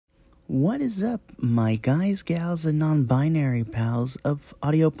What is up, my guys, gals, and non-binary pals of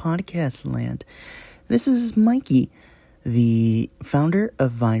audio podcast land? This is Mikey, the founder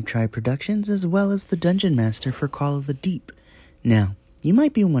of Vibe Tribe Productions, as well as the Dungeon Master for Call of the Deep. Now, you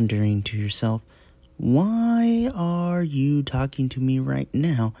might be wondering to yourself, why are you talking to me right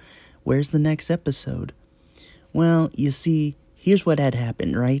now? Where's the next episode? Well, you see, here's what had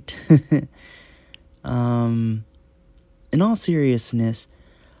happened, right? In all seriousness,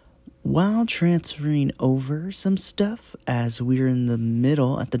 while transferring over some stuff, as we're in the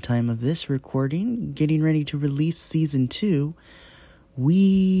middle at the time of this recording, getting ready to release Season 2,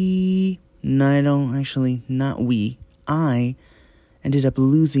 I ended up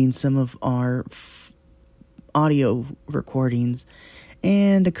losing some of our audio recordings,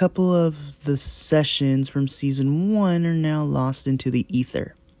 and a couple of the sessions from Season 1 are now lost into the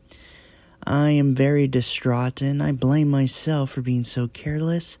ether. I am very distraught, and I blame myself for being so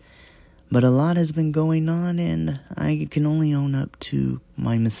careless. But a lot has been going on, and I can only own up to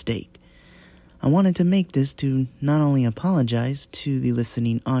my mistake. I wanted to make this to not only apologize to the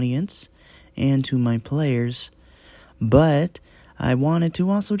listening audience and to my players, but I wanted to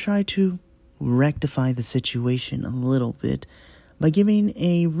also try to rectify the situation a little bit by giving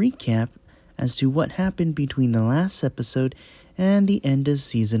a recap as to what happened between the last episode and the end of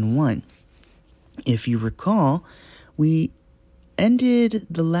Season 1. If you recall, we ended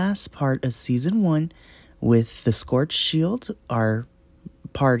the last part of Season 1 with the Scorched Shield, our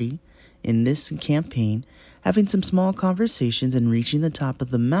party in this campaign, having some small conversations and reaching the top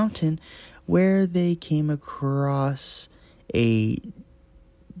of the mountain where they came across a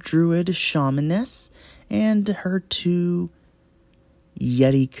Druid shamaness and her two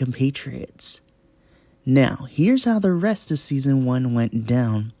Yeti compatriots. Now, here's how the rest of Season 1 went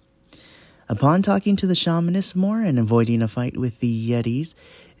down. Upon talking to the shamaness more and avoiding a fight with the Yetis,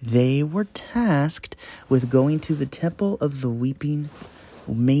 they were tasked with going to the Temple of the Weeping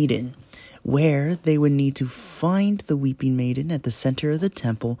Maiden, where they would need to find the Weeping Maiden at the center of the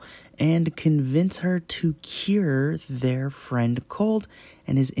temple and convince her to cure their friend Cold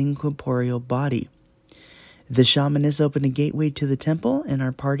and his incorporeal body. The shamaness opened a gateway to the temple, and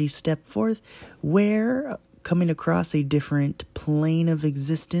our party stepped forth, where, coming across a different plane of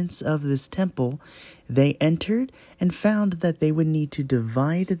existence of this temple, they entered and found that they would need to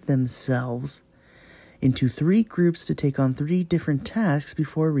divide themselves into 3 groups to take on 3 different tasks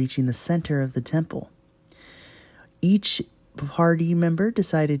before reaching the center of the temple. Each party member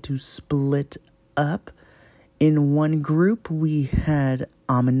decided to split up. In one group, we had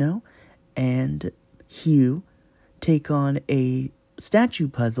Amino and Hugh take on a statue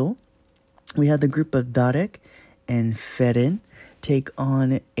puzzle. We had the group of Dharak and Ferren take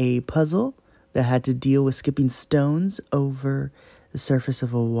on a puzzle that had to deal with skipping stones over the surface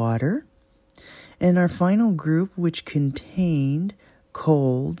of a water. And our final group, which contained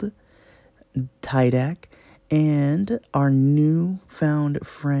Cold, Tydak, and our newfound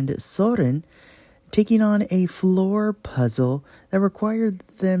friend Sorrin, taking on a floor puzzle that required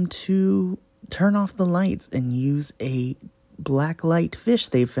them to turn off the lights and use a black light fish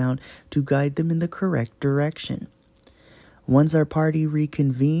they found to guide them in the correct direction. Once our party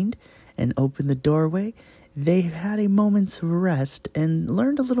reconvened and opened the doorway, they had a moment's rest and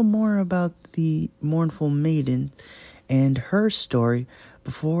learned a little more about the mournful maiden and her story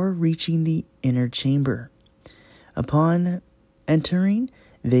before reaching the inner chamber. Upon entering,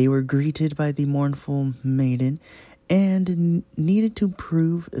 they were greeted by the mournful maiden and needed to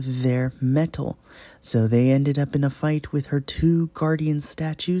prove their mettle. So they ended up in a fight with her 2 guardian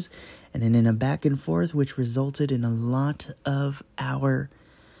statues and in a back and forth, which resulted in a lot of our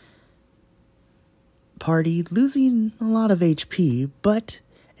party losing a lot of HP, but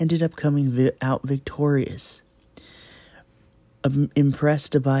ended up coming out victorious.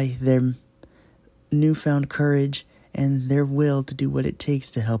 Impressed by their newfound courage and their will to do what it takes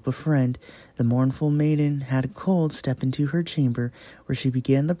to help a friend, the mournful maiden had Cold step into her chamber, where she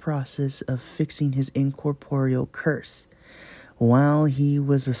began the process of fixing his incorporeal curse. While he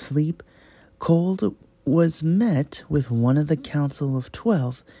was asleep, Cold was met with one of the Council of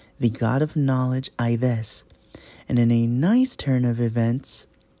 12, the god of knowledge, Ives, and in a nice turn of events,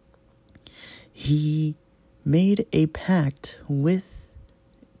 he made a pact with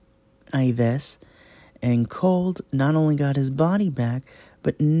Ives, and Cold not only got his body back,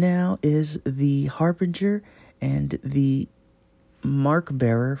 but now is the harbinger and the mark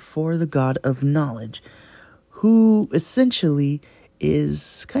bearer for the god of knowledge, who essentially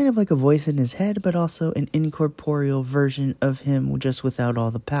is kind of like a voice in his head, but also an incorporeal version of him, just without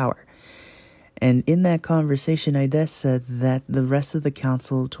all the power. And in that conversation, Ides said that the rest of the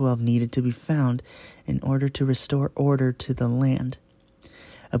Council of 12 needed to be found in order to restore order to the land.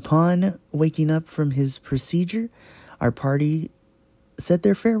 Upon waking up from his procedure, our party said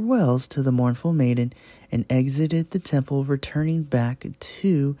their farewells to the mournful maiden and exited the temple, returning back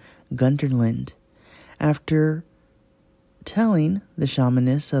to Gunderland. After telling the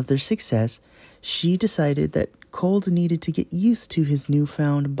shamaness of their success, she decided that Cold needed to get used to his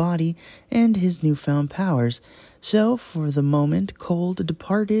newfound body and his newfound powers. So, for the moment, Cold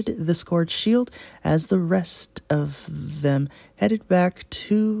departed the Scorched Shield as the rest of them headed back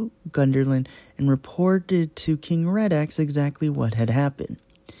to Gunderland and reported to King Red Axe exactly what had happened.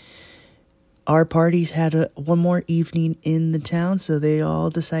 Our party had one more evening in the town, so they all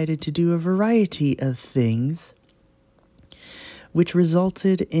decided to do a variety of things, which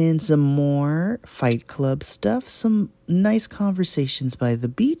resulted in some more Fight Club stuff, some nice conversations by the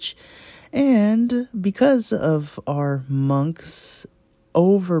beach, and because of our monk's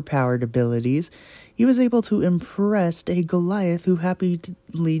overpowered abilities, he was able to impress a Goliath who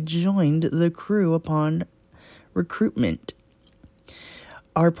happily joined the crew upon recruitment.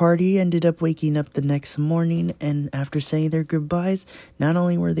 Our party ended up waking up the next morning, and after saying their goodbyes, not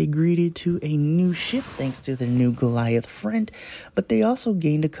only were they greeted to a new ship thanks to their new Goliath friend, but they also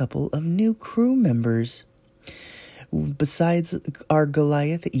gained a couple of new crew members. Besides our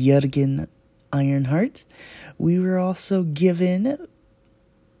Goliath, Jürgen Ironheart, we were also given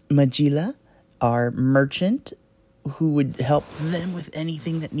Magilla, our merchant, who would help them with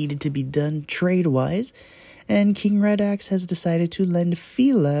anything that needed to be done trade-wise. And King Red Axe has decided to lend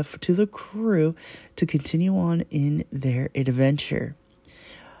Fila to the crew to continue on in their adventure.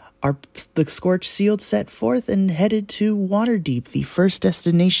 The Scorched Shield set forth and headed to Waterdeep, the first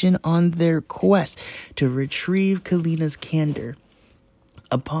destination on their quest to retrieve Kalina's candor.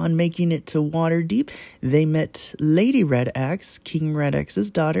 Upon making it to Waterdeep, they met Lady Red Axe, King Red Axe's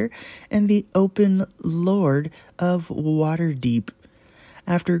daughter, and the Open Lord of Waterdeep.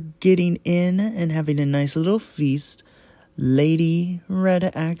 After getting in and having a nice little feast, Lady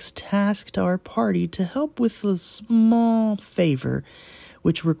Red Axe tasked our party to help with a small favor,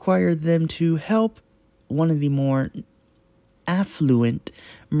 which required them to help one of the more affluent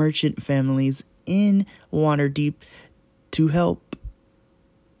merchant families in Waterdeep to help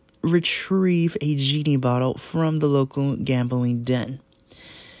retrieve a genie bottle from the local gambling den.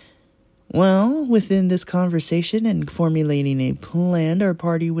 Well, within this conversation and formulating a plan, our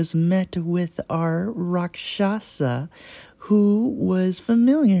party was met with our Rakshasa, who was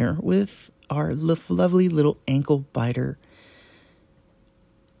familiar with our lovely little ankle biter.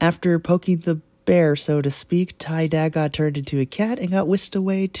 After poking the bear, so to speak, Tydak got turned into a cat and got whisked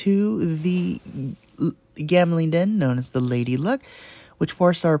away to the gambling den known as the Lady Luck, which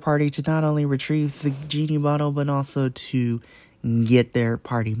forced our party to not only retrieve the genie bottle, but also to get their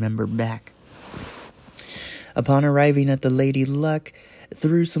party member back. Upon arriving at the Lady Luck,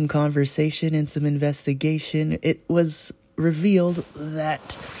 through some conversation and some investigation, it was revealed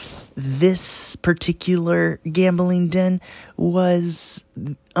that this particular gambling den was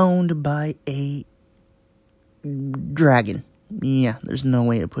owned by a dragon. Yeah, there's no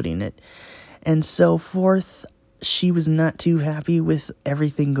way of putting it. And so forth. She was not too happy with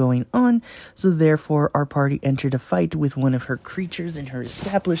everything going on, so therefore our party entered a fight with one of her creatures in her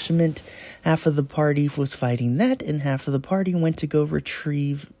establishment. Half of the party was fighting that, and half of the party went to go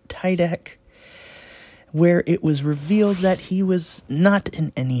retrieve Tydak, where it was revealed that he was not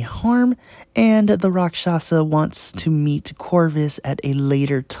in any harm, and the Rakshasa wants to meet Corvus at a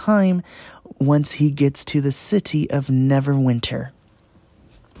later time once he gets to the city of Neverwinter.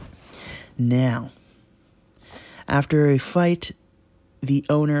 Now, after a fight, the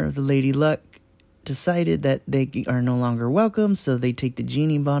owner of the Lady Luck decided that they are no longer welcome, so they take the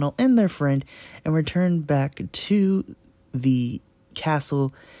genie bottle and their friend and return back to the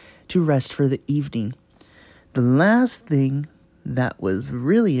castle to rest for the evening. The last thing that was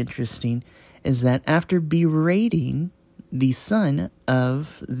really interesting is that after berating the son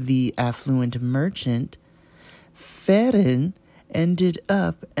of the affluent merchant, Ferren ended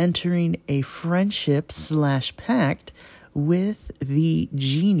up entering a friendship/pact with the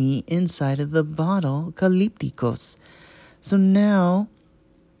genie inside of the bottle, Calypticos. So now,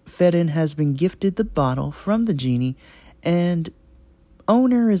 Ferren has been gifted the bottle from the genie, and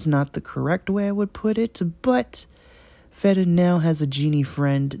owner is not the correct way I would put it, but Ferren now has a genie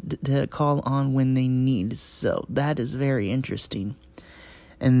friend to call on when they need, so that is very interesting.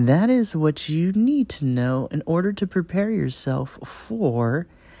 And that is what you need to know in order to prepare yourself for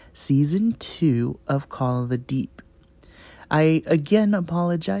Season 2 of Call of the Deep. I again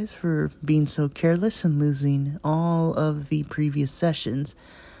apologize for being so careless and losing all of the previous sessions,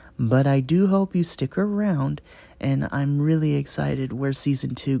 but I do hope you stick around, and I'm really excited where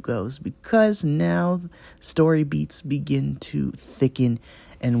Season 2 goes, because now story beats begin to thicken,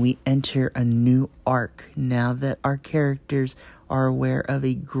 and we enter a new arc now that our characters are aware of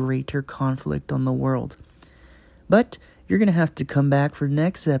a greater conflict on the world. But you're going to have to come back for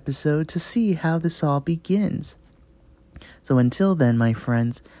next episode to see how this all begins. So until then, my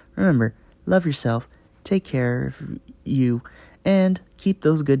friends, remember, love yourself, take care of you, and keep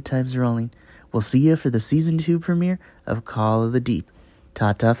those good times rolling. We'll see you for the Season 2 premiere of Call of the Deep.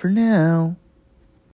 Ta-ta for now.